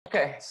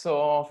Okay,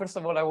 so first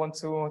of all, I want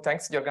to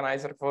thank the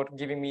organizer for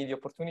giving me the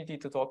opportunity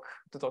to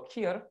talk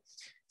here.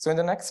 So in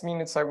the next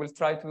minutes, I will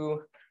try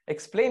to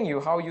explain you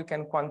how you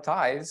can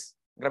quantize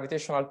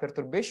gravitational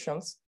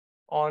perturbations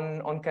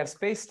on Kerr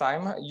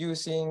spacetime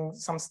using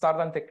some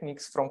standard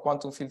techniques from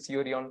quantum field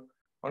theory on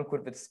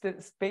curved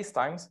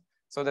spacetimes.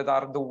 So that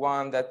are the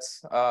one that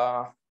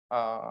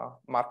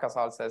Marc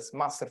Casals has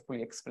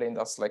masterfully explained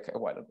us like a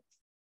while ago.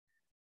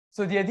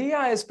 So the idea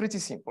is pretty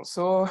simple.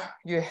 So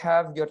you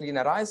have your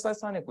linearized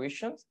Einstein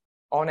equations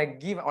on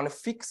a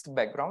fixed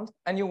background,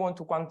 and you want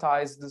to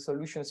quantize the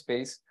solution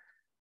space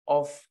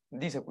of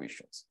these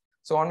equations.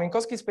 So on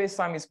Minkowski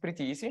spacetime, it's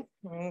pretty easy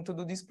to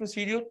do this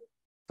procedure.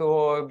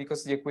 So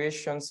because the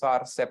equations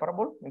are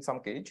separable in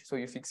some gauge, so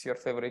you fix your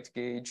favorite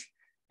gauge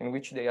in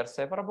which they are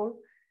separable.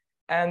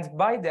 And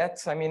by that,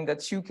 I mean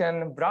that you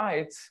can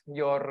write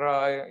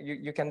your,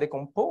 you can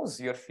decompose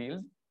your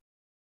field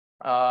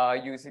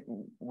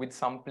using with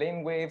some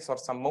plane waves or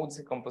some mode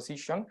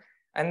decomposition,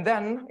 and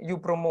then you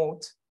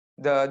promote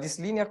this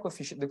linear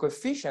coefficient, the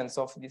coefficients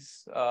of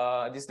this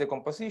this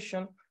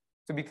decomposition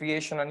to be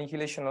creation and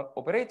annihilation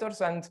operators,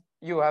 and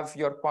you have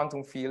your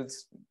quantum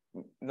fields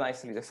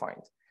nicely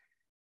defined.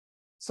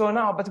 So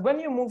now, but when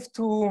you move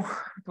to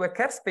a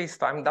Kerr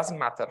spacetime, doesn't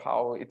matter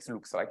how it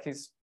looks like.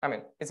 I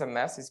mean, it's a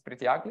mess. It's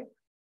pretty ugly.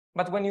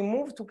 But when you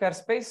move to Kerr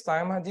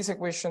spacetime, these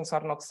equations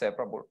are not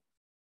separable.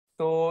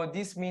 So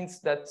this means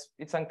that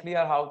it's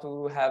unclear how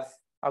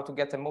to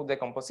get a mode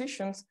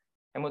decomposition,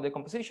 and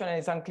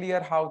it's unclear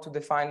how to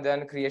define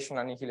then creation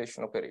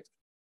annihilation operator.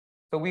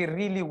 So we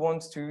really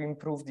want to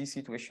improve this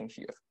situation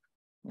here.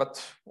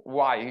 But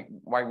why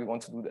we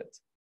want to do that?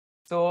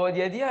 So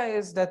the idea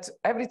is that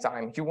every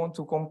time you want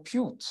to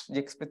compute the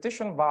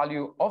expectation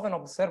value of an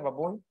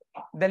observable,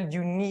 then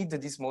you need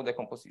this mode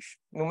decomposition.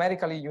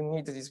 Numerically, you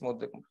need this mode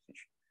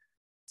decomposition.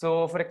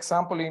 So for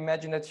example,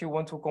 imagine that you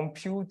want to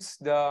compute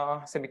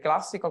the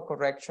semi-classical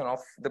correction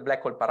of the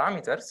black hole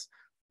parameters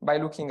by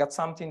looking at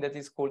something that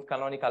is called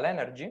canonical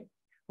energy,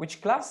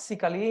 which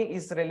classically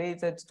is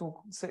related to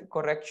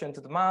correction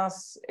to the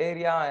mass,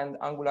 area, and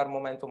angular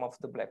momentum of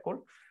the black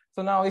hole.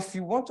 So now if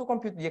you want to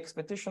compute the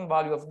expectation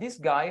value of this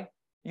guy,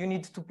 you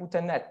need to put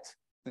a net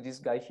to this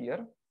guy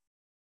here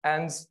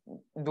and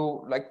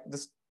do like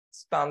the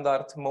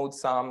standard mode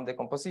sum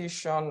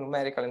decomposition,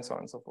 numerical, and so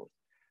on and so forth.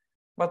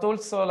 But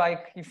also,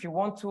 like, if you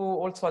want to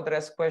also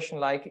address question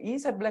like,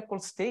 is a black hole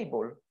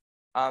stable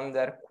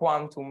under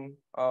quantum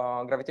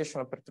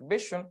gravitational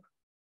perturbation?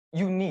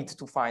 You need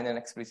to find an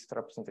explicit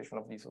representation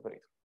of this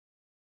operator.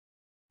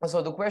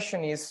 So the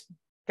question is,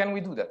 can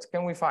we do that?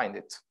 Can we find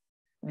it?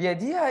 The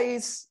idea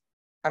is,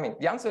 I mean,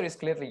 the answer is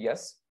clearly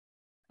yes.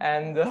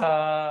 And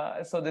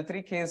so the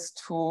trick is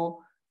to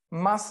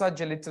massage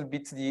a little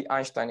bit the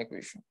Einstein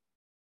equation.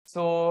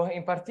 So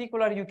in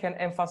particular, you can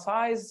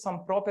emphasize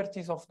some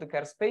properties of the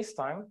Kerr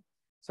spacetime.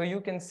 So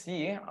you can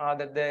see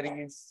that there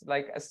is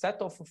like a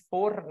set of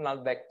 4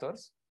 null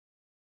vectors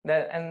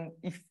that, and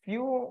if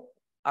you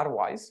are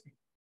wise,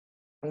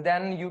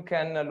 then you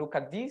can look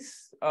at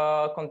this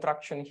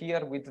contraction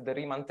here with the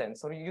Riemann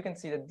tensor. You can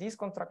see that this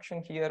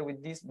contraction here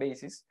with this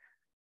basis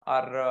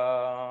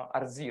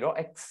are 0,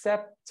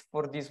 except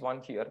for this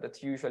one here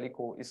that usually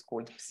is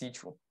called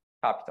psi2,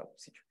 capital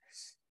psi2.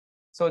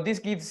 So this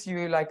gives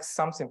you like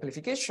some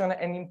simplification,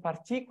 and in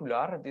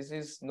particular, this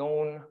is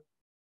known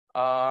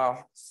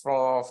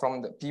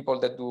from the people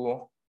that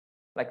do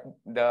like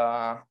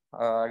the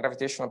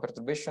gravitational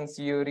perturbation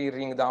theory,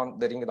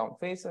 the ring down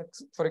phase,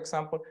 for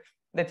example,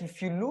 that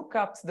if you look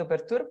at the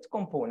perturbed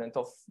component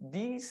of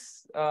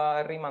this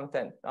Riemann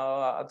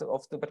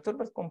of the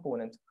perturbed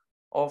component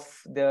of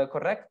the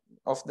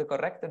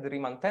corrected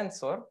Riemann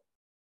tensor,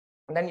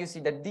 then you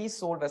see that these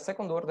solve a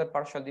second order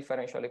partial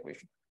differential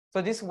equation.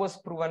 So this was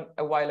proven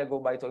a while ago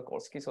by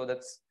Teukolsky. So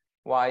that's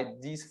why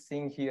this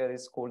thing here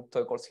is called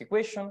Teukolsky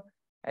equation,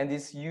 and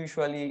is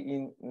usually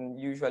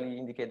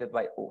indicated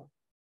by O.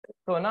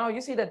 So now you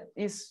see that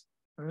is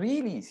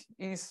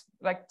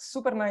like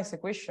super nice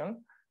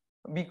equation,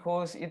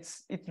 because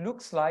it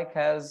looks like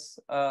has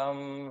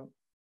a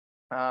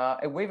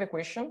wave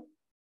equation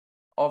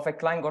of a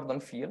Klein-Gordon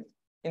field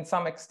in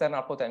some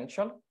external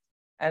potential,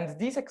 and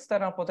this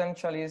external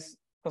potential is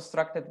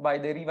constructed by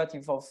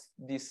derivative of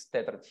this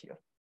tetrad here.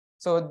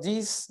 So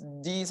this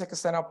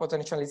external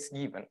potential is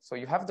given. So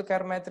you have the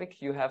Kerr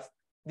metric, you have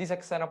this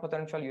external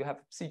potential, you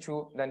have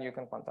psi2, then you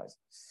can quantize.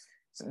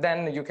 So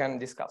then you can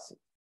discuss it.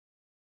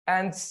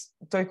 And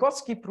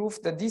Teukolsky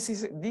proved that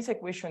this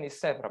equation is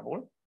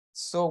separable.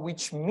 So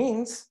which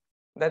means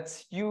that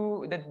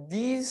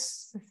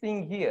this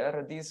thing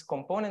here, this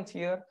component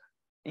here,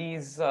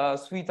 is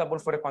suitable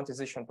for a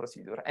quantization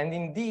procedure. And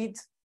indeed,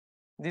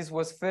 this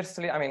was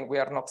firstly, I mean, we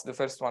are not the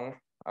first one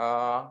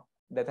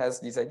that has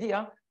this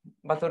idea,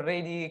 but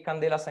already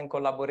Candelas and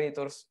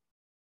collaborators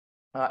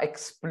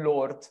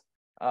explored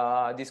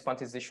these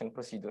quantization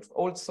procedures.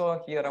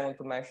 Also, here I want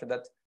to mention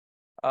that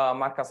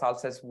Marc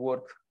Casals has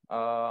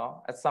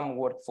some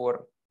work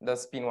for the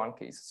spin 1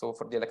 case, so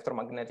for the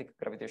electromagnetic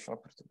gravitational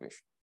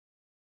perturbation.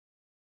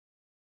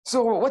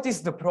 So what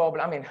is the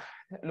problem? I mean,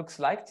 it looks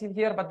like till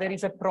here, but there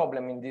is a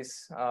problem in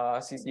this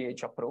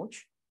CCH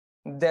approach,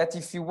 that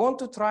if you want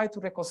to try to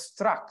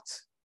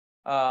reconstruct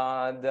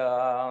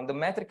the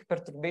metric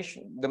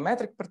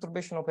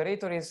perturbation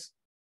operator is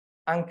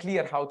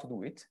unclear how to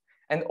do it.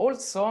 And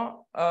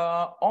also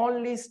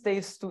only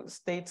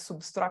state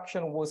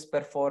subtraction was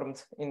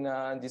performed in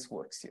these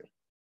works here.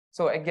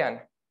 So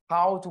again,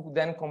 how to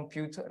then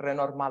compute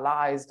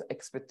renormalized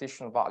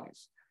expectation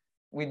values.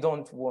 We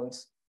don't want,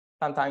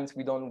 sometimes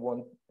we don't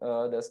want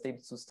the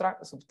state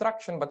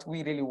subtraction, but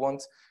we really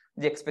want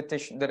the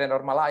expectation, the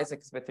renormalized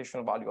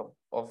expectation value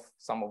of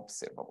some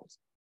observables.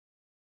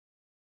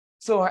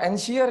 So, and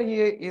here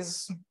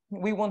is,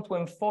 we want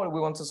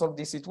to solve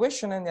this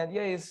situation, and the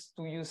idea is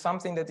to use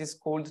something that is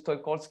called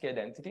Teukolsky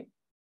identity.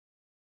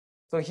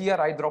 So here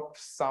I drop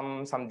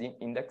some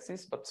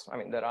indexes, but I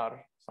mean, there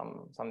are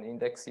some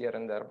index here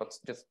and there, but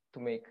just to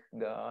make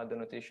the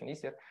notation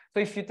easier. So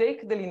if you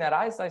take the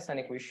linearized Einstein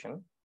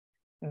equation,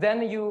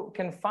 then you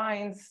can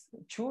find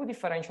two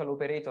differential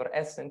operator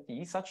S and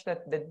T such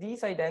that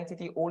this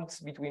identity holds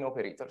between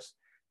operators.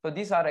 So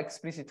these are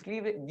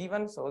explicitly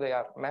given, so they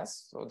are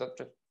mass. So that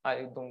just,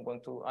 I don't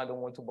want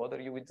to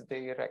bother you with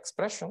their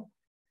expression.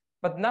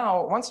 But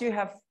now, once you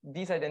have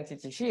this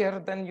identity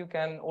here, then you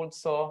can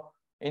also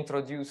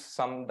introduce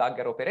some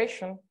dagger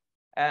operation,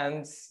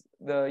 and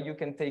you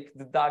can take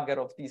the dagger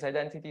of this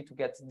identity to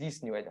get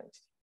this new identity.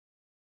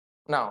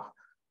 Now,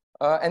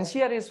 and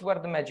here is where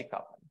the magic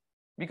happens.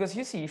 Because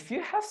you see, if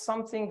you have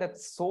something that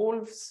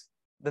solves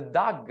the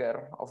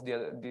dagger of the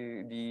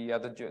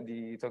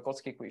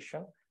Teukolsky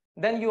equation,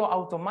 then you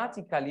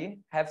automatically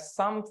have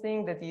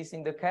something that is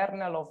in the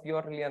kernel of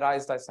your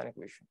linearized Einstein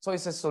equation. So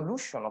it's a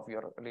solution of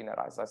your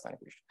linearized Einstein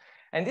equation.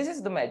 And this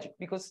is the magic,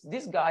 because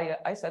this guy,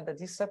 I said that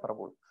is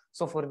separable.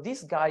 So for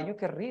this guy, you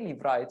can really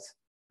write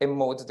a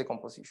mode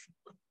decomposition.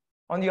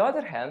 On the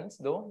other hand,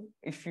 though,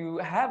 if you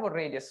have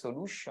already a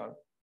solution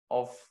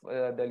of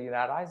the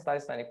linearized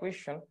Einstein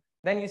equation,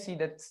 then you see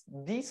that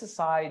this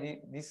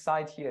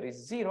side here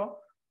is 0.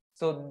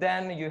 So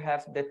then you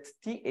have that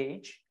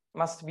TH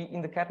must be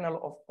in the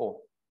kernel of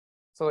O.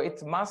 So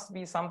it must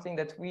be something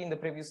that we in the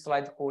previous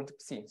slide called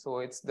psi. So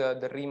it's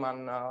the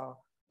Riemann,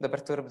 the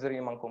perturbed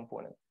Riemann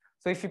component.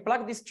 So if you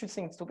plug these two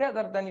things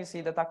together, then you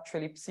see that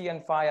actually psi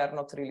and phi are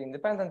not really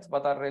independent,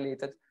 but are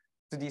related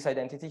to this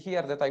identity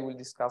here that I will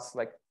discuss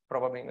like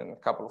probably in a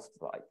couple of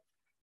slides.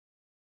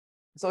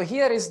 So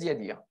here is the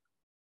idea.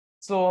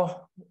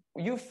 So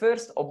you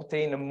first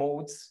obtain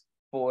modes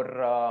for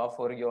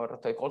your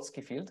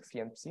Teukolsky field,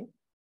 phi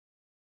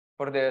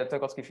for the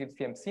Teukolsky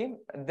field phi.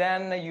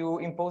 Then you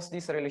impose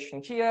this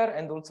relation here,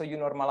 and also you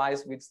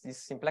normalize with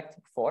this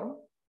symplectic form.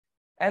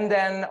 And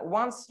then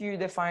once you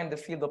define the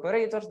field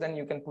operators, then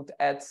you can put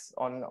ads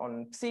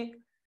on psi,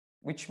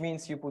 which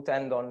means you put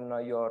end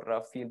on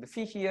your field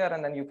phi here,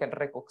 and then you can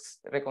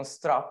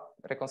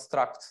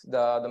reconstruct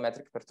the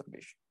metric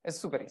perturbation. It's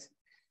super easy.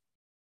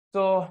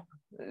 So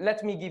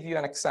let me give you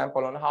an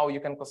example on how you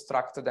can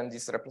construct then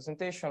this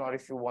representation, or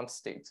if you want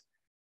state.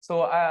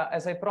 So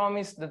as I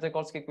promised, the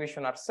Teukolsky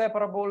equation are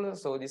separable.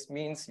 So this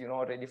means, you know,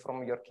 already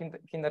from your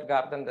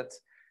kindergarten that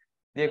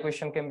the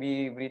equation can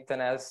be written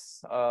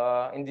as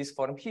in this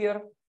form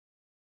here,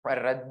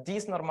 where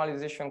this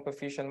normalization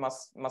coefficient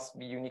must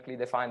be uniquely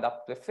defined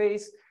up to the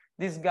phase.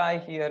 This guy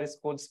here is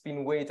called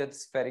spin-weighted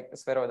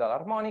spheroidal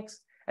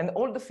harmonics, and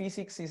all the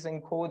physics is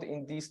encoded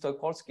in this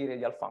Teukolsky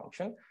radial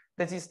function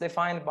that is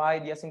defined by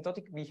the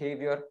asymptotic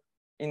behavior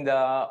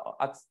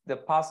at the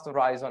past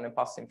horizon and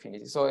past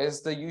infinity. So it's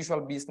the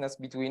usual business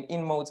between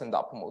in modes and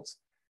up modes.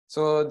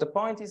 So the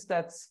point is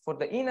that for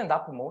the in and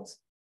up modes,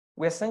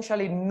 we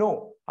essentially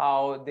know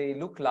how they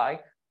look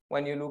like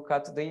when you look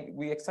at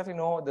we exactly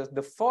know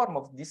the form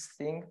of this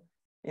thing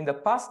in the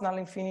past null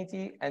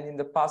infinity and in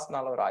the past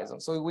null horizon.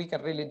 So we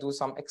can really do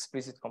some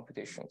explicit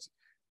computations.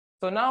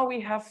 So now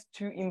we have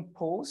to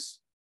impose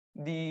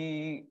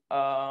the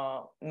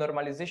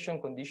normalization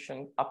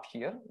condition up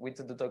here with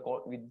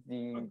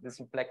the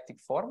symplectic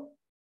form.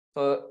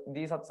 So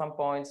these at some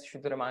points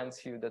should remind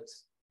you that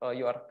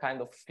you are kind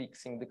of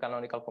fixing the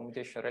canonical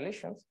commutation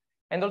relations.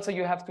 And also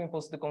you have to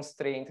impose the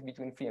constraint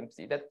between phi and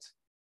psi that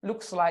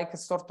looks like a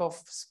sort of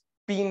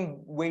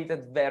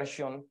spin-weighted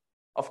version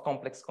of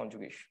complex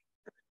conjugation.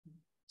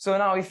 So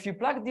now if you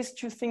plug these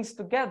two things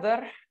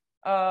together,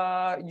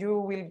 you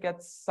will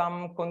get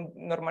some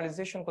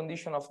normalization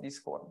condition of this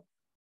form.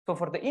 So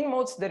for the in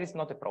modes, there is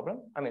not a problem.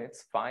 I mean,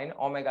 it's fine.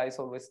 Omega is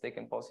always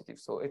taken positive,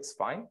 so it's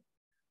fine.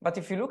 But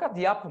if you look at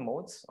the up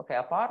modes, okay,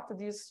 apart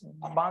this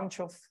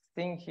bunch of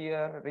thing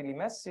here, really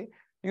messy,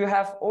 you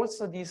have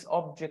also this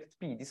object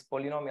P, this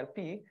polynomial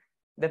P,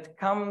 that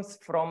comes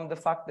from the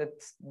fact that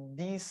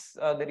this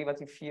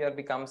derivative here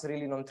becomes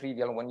really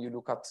non-trivial when you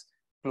look at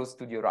close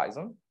to the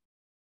horizon.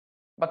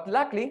 But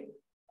luckily,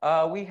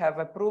 we have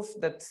a proof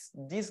that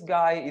this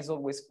guy is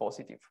always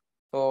positive.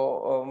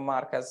 So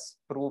Mark has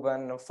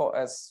proven,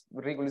 has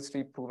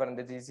rigorously proven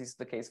that this is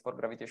the case for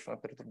gravitational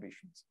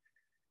perturbations.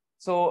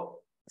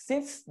 So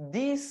since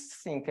this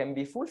thing can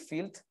be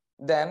fulfilled,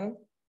 then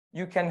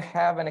you can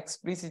have an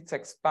explicit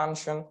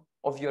expansion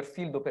of your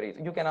field operator.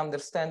 You can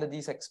understand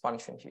this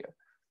expansion here.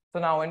 So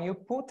now when you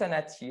put a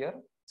net here,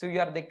 so you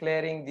are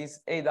declaring this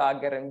A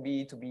dagger and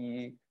B to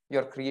be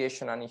your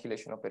creation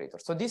annihilation operator.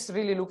 So this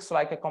really looks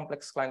like a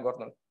complex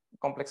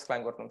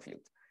Klein-Gordon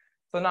field.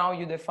 So now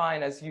you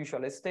define as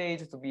usual a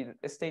state to be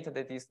a state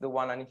that is the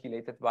one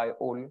annihilated by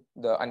all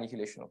the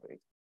annihilation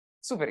operators.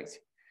 Super easy.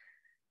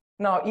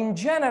 Now, in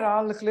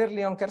general,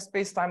 clearly on Kerr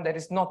spacetime, there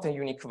is not a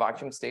unique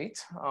vacuum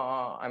state.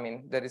 I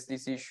mean, there is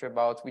this issue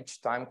about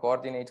which time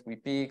coordinate we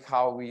pick,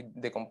 how we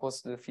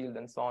decompose the field,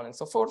 and so on and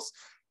so forth.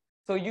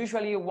 So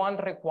usually one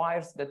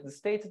requires that the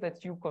states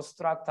that you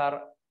construct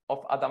are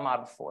of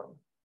Hadamard form.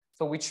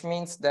 So which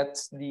means that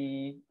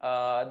the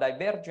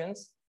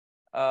divergence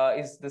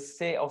is the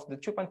same of the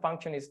two-point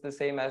function is the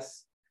same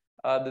as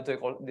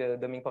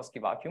the Minkowski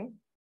vacuum.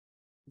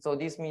 So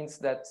this means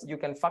that you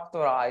can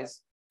factorize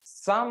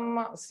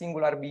some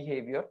singular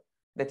behavior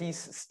that is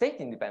state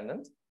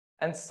independent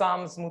and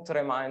some smooth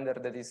remainder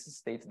that is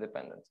state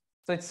dependent.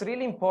 So it's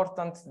really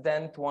important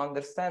then to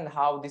understand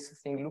how this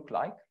thing look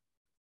like.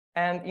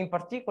 And in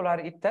particular,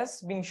 it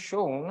has been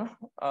shown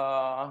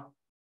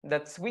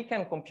that we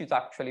can compute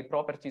actually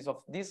properties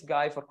of this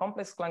guy for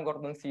complex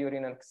Klein-Gordon theory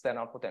in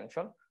external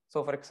potential.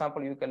 So for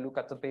example, you can look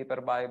at the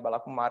paper by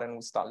Balakumar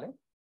and Ustalle.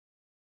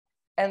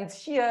 And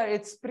here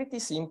it's pretty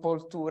simple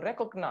to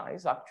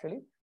recognize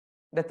actually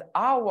that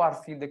our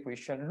field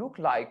equation look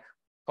like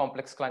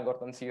complex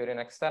Klein-Gordon theory in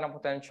external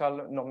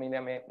potential, non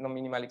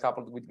minimally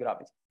coupled with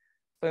gravity.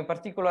 So in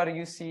particular,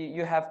 you see,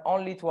 you have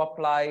only to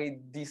apply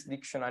this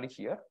dictionary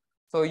here.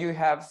 So you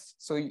have,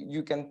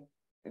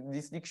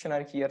 this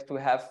dictionary here to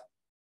have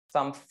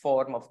some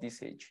form of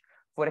this age.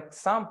 For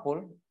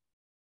example,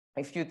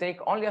 if you take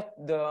only at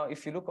the,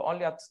 if you look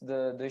only at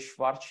the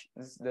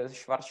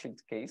Schwarzschild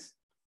case,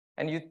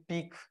 and you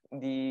pick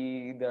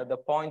the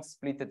point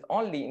split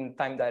only in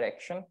time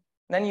direction,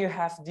 then you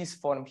have this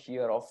form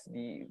here of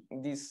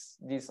this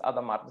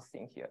Hadamard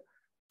thing here.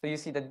 So you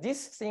see that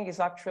this thing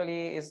is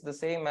actually the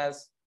same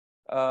as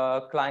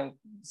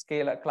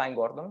scalar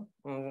Klein-Gordon,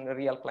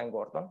 real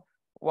Klein-Gordon,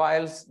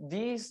 whilst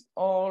these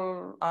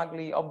all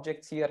ugly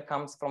objects here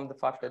comes from the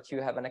fact that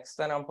you have an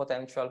external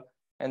potential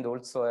and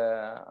also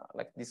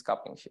like this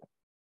coupling here.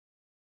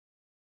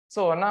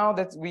 So now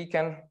that we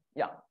can,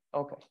 yeah,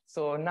 okay.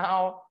 So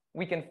now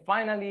we can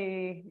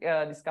finally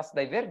discuss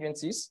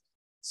divergences.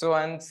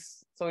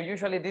 So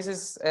usually this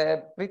is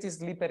a pretty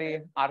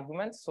slippery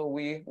argument. So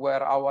we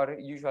wear our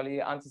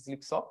usually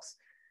anti-slip socks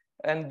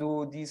and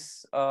do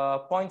this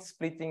point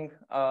splitting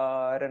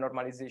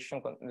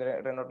renormalization.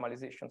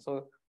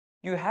 So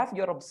you have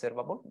your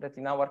observable that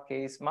in our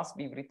case must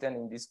be written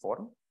in this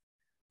form.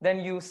 Then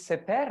you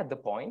separate the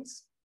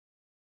points.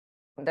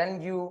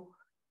 Then you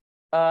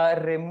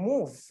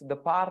remove the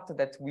part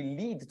that will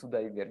lead to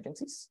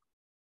divergences.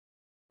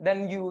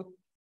 Then you,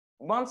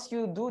 once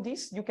you do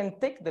this, you can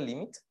take the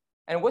limit.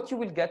 And what you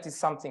will get is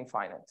something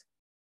finite.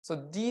 So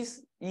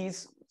this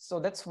is, so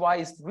that's why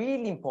it's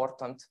really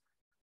important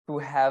to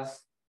have,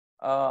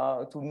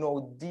 to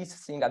know this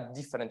thing at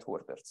different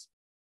orders.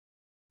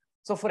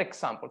 So for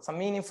example, some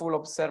meaningful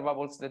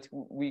observables that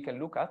we can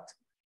look at.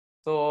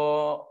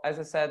 So as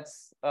I said,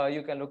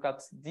 you can look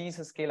at this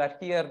scalar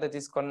here that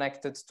is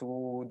connected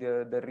to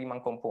the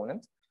Riemann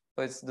component.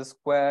 So it's the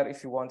square,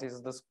 if you want,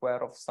 is the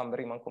square of some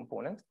Riemann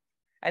component.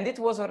 And it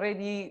was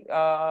already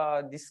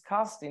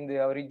discussed in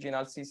the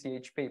original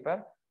CCH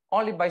paper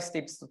only by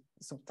step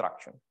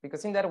subtraction,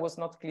 because in there was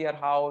not clear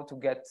how to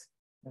get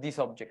this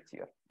object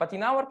here. But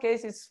in our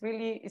case,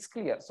 it's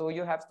clear. So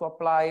you have to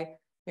apply,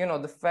 you know,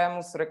 the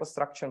famous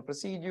reconstruction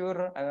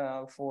procedure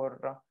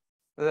for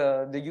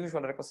the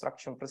usual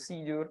reconstruction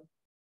procedure.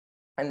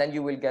 And then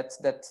you will get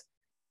that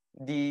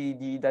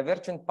the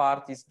divergent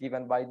part is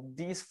given by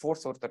these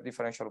fourth order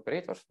differential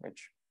operators,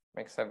 which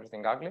makes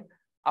everything ugly,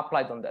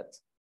 applied on that.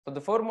 So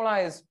the formula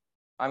is,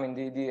 I mean,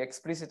 the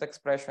explicit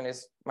expression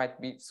might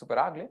be super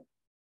ugly,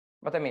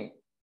 but I mean,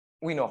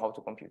 we know how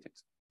to compute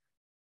it.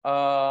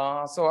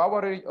 So our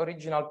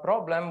original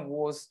problem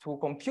was to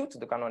compute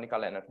the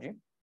canonical energy.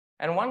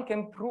 And one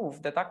can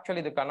prove that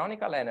actually the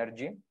canonical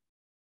energy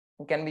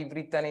can be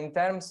written in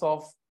terms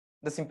of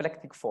the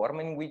symplectic form,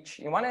 in which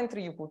in one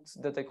entry you put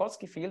the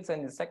Teukolsky fields,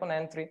 and in the second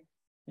entry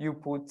you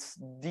put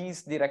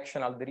this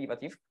directional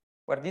derivative,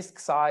 where this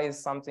psi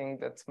is something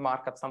that's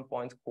marked at some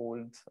point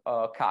called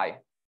chi.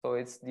 So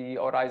it's the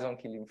horizon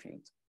killing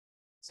field.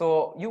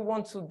 So you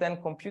want to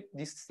then compute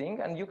this thing,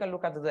 and you can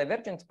look at the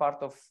divergent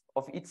part of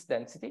its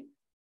density.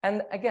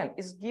 And again,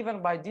 it's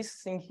given by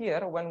this thing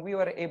here when we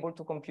were able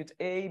to compute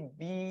A,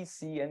 B,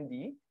 C, and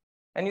D.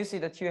 And you see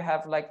that you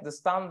have like the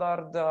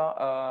standard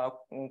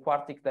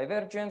quartic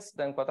divergence,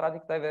 then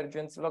quadratic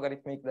divergence,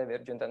 logarithmic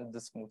divergence, and the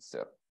smooth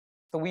curve.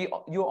 So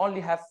you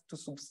only have to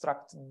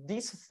subtract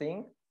this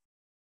thing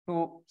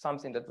to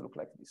something that look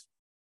like this.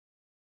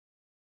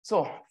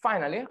 So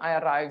finally, I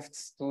arrived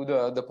to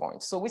the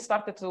point. So we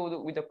started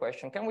with the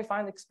question, can we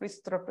find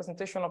explicit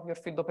representation of your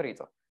field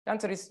operator? The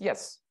answer is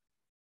yes.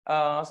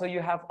 So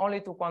you have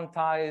only to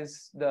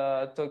quantize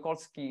the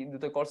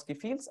Teukolsky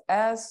fields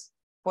as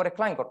for a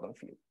Klein-Gordon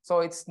field. So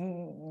it's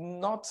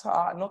not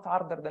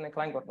harder than a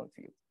Klein-Gordon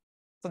field.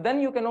 So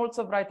then you can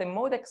also write a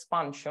mode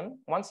expansion.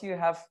 Once you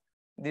have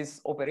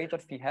this operator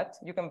phi hat,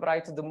 you can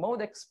write the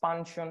mode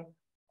expansion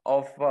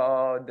of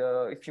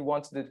if you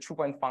want, the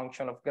 2-point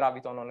function of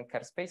graviton on a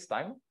Kerr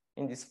spacetime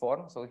in this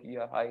form. So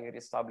here I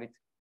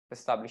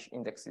establish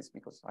indexes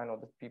because I know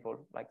that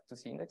people like to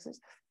see indexes.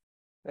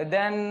 And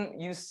then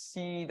you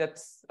see that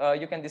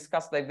you can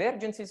discuss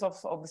divergences of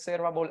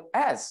observable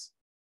as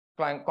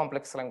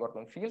complex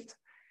Klein-Gordon field.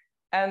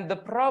 And the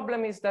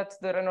problem is that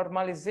the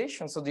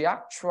renormalization, so the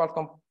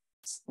actual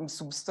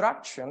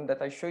subtraction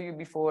that I showed you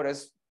before,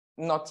 is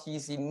not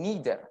easy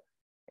neither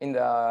in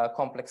the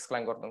complex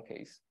Klein-Gordon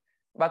case.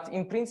 But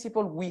in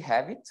principle, we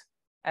have it.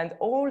 And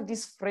all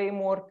this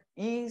framework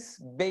is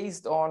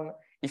based on,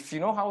 if you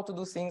know how to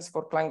do things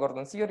for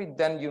Klein-Gordon theory,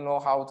 then you know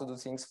how to do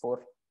things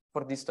for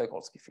this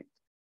Teukolsky field.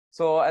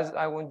 So as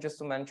I want just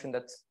to mention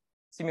that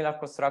similar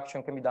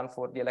construction can be done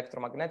for the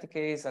electromagnetic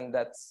case, and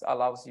that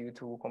allows you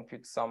to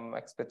compute some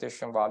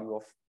expectation value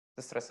of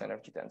the stress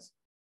energy tensor.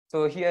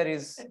 So here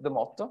is the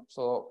motto.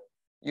 So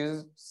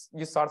you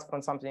start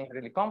from something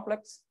really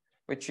complex,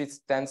 which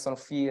is tensor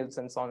fields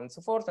and so on and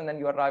so forth, and then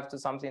you arrive to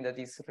something that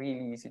is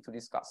really easy to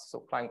discuss, so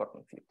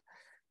Klein-Gordon field.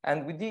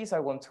 And with this, I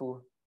want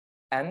to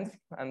end,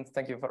 and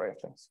thank you for your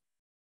attention.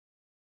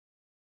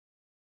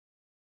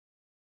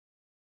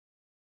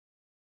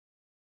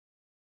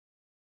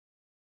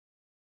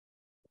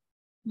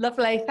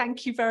 Lovely.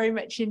 Thank you very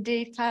much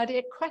indeed,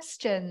 Claudia.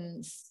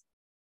 Questions?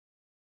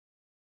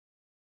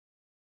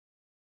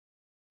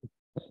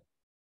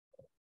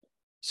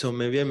 So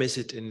maybe I missed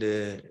it in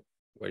the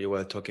where you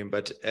were talking,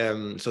 but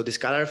so the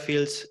scalar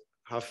fields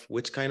have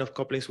which kind of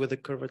couplings with the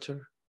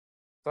curvature?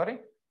 Sorry?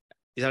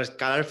 These are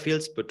scalar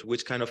fields, but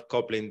which kind of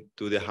coupling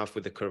do they have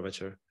with the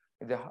curvature?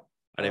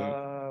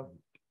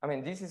 I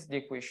mean, this is the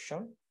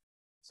equation.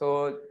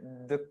 So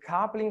the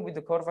coupling with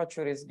the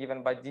curvature is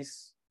given by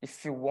this.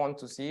 If you want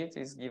to see it,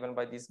 is given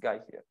by this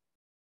guy here.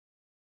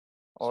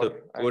 Or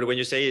so when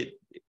you say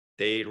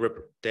they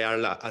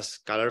are as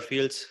scalar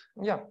fields,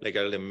 yeah, like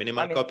are they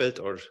minimal coupled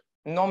or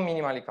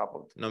non-minimally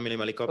coupled?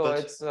 Non-minimally coupled.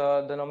 So it's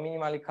the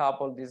non-minimally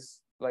coupled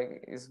is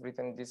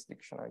written in this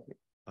dictionary here.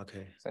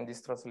 Okay. So in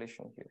this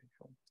translation here.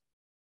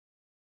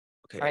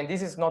 Okay. I mean,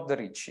 this is not the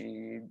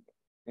Ricci,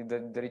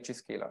 the Ricci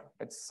scalar.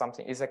 It's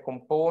something. It's a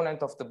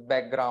component of the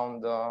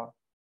background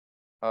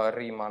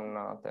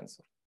Riemann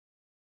tensor.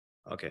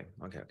 Okay.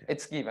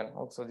 It's given.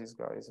 Also, this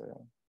guy is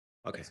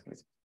okay.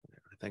 Explicit.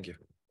 Thank you.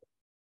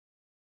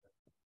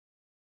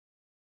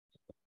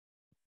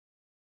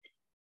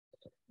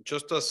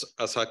 Just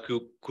as a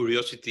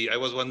curiosity, I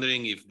was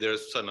wondering if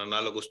there's an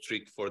analogous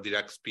trick for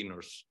Dirac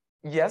spinors.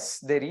 Yes,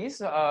 there is.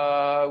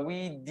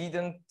 We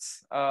didn't.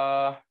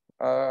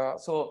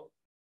 So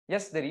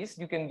yes, there is.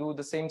 You can do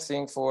the same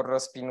thing for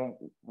spin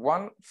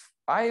 1.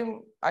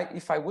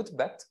 If I would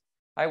bet,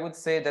 I would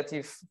say that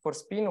if for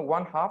spin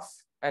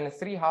 1/2 and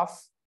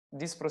 3/2,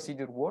 this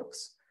procedure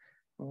works.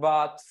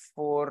 But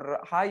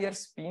for higher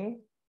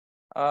spin,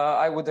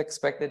 I would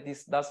expect that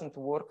this doesn't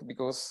work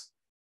because,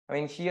 I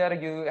mean, here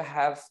you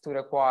have to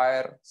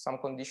require some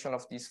condition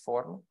of this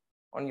form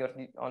on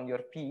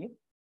your P.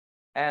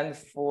 And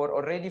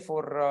already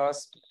for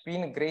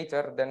spin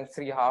greater than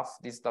 3/2,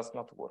 this does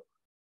not work.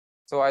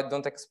 So I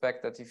don't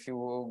expect that if you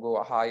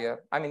go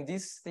higher. I mean,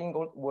 this thing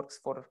works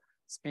for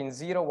spin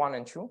 0, 1,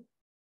 and 2,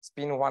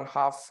 spin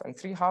 1/2 and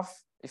 3/2.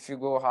 If you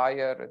go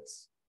higher,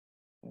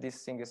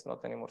 this thing is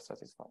not anymore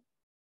satisfied.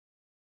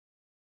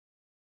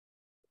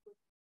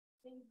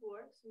 Thing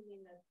works, you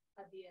mean that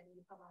at the end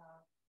you have a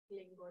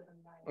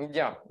Klein-Gordon line?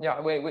 Yeah.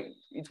 Wait.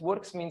 It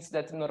works means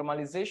that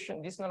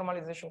normalization, this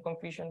normalization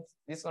coefficient,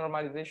 this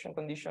normalization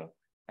condition,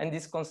 and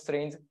this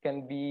constraint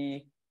can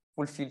be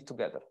fulfilled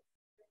together.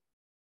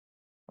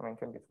 I mean,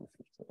 can be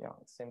fulfilled, yeah,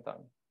 at the same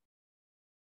time.